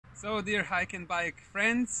So dear hike and bike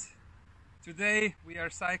friends, today we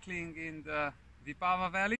are cycling in the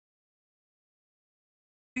Vipava valley,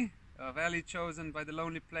 a valley chosen by the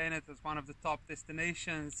Lonely Planet as one of the top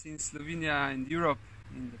destinations in Slovenia and Europe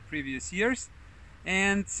in the previous years.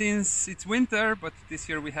 And since it's winter, but this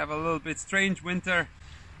year we have a little bit strange winter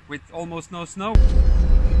with almost no snow,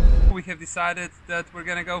 we have decided that we're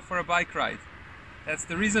gonna go for a bike ride. That's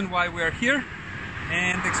the reason why we are here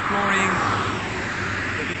and exploring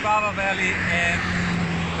the Vipava Valley and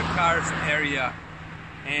the karst area.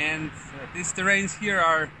 And these terrains here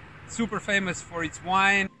are super famous for its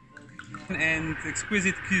wine and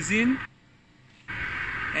exquisite cuisine,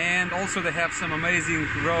 and also they have some amazing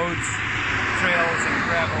roads, trails and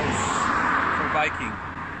gravels for biking.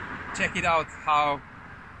 Check it out how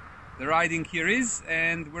the riding here is,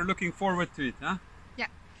 and we're looking forward to it, huh? Yeah.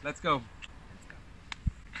 Let's go.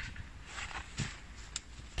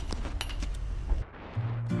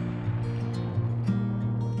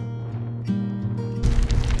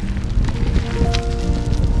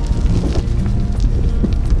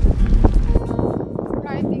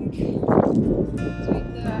 Riding between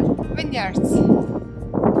the vineyards.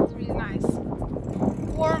 It's really nice.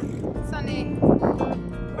 Warm, sunny,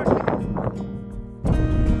 perfect.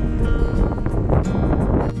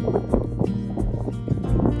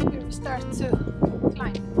 Here we start to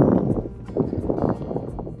climb.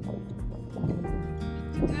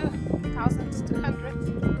 We need to do 1,200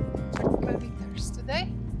 vertical meters today.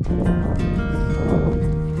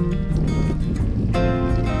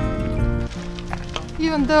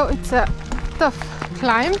 Even though it's a tough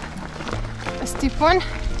climb, a steep one,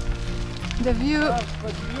 the view,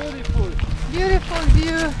 beautiful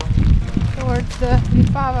view towards the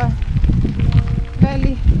Vipava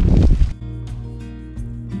valley.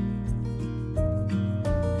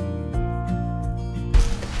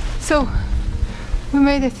 So we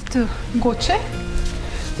made it to Goce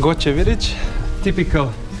village,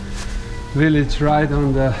 typical village right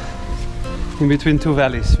on the in between two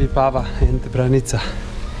valleys, Vipava and Branica.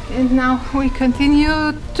 And now we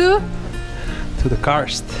continue to the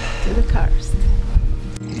karst. To the karst.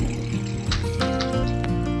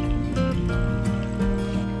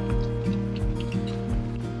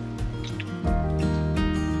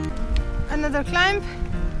 Another climb.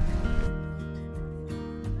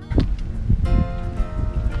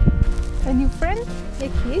 A new friend?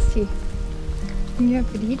 Jaki is he? Nieuwe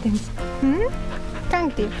vrienden.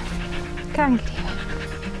 Kanktje.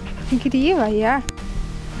 Griva, yeah.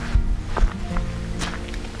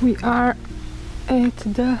 We are at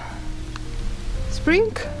the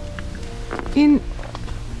spring in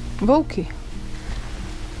Voki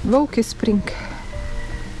spring.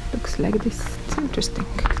 Looks like this. It's interesting.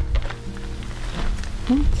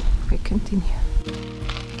 And we continue.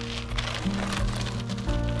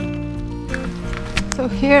 So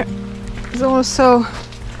here is also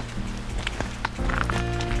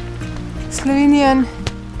Slovenian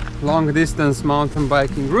long distance mountain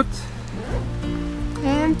biking route.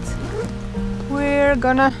 And we're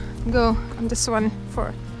gonna go on this one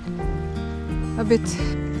for a bit.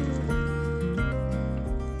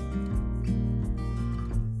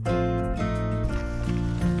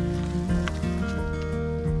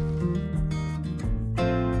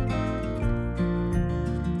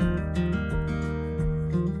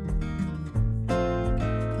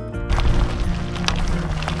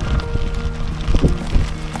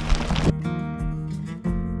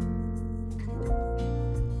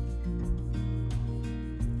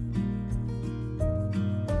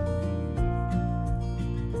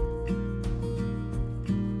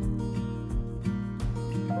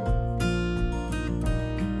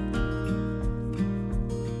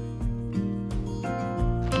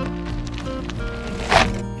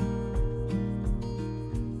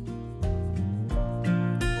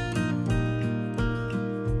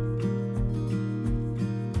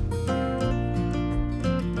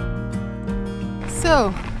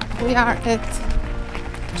 So we are at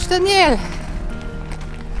Daniel.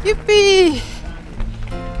 Yippee!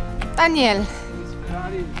 Daniel.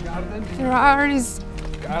 Ferrari's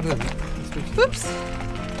garden. Oops.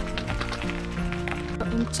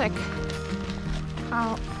 And check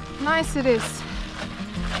how nice it is.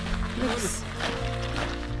 Looks.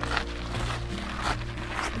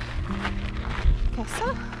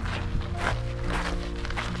 Casa.